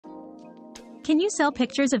Can you sell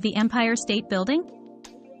pictures of the Empire State Building?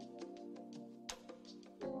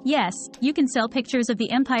 Yes, you can sell pictures of the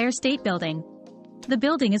Empire State Building. The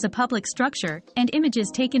building is a public structure, and images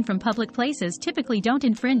taken from public places typically don't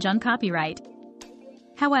infringe on copyright.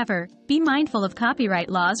 However, be mindful of copyright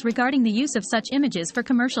laws regarding the use of such images for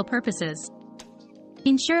commercial purposes.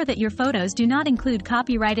 Ensure that your photos do not include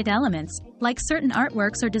copyrighted elements, like certain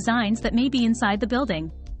artworks or designs that may be inside the building.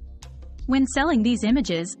 When selling these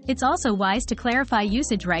images, it's also wise to clarify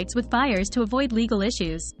usage rights with buyers to avoid legal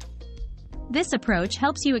issues. This approach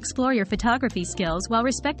helps you explore your photography skills while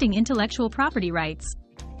respecting intellectual property rights.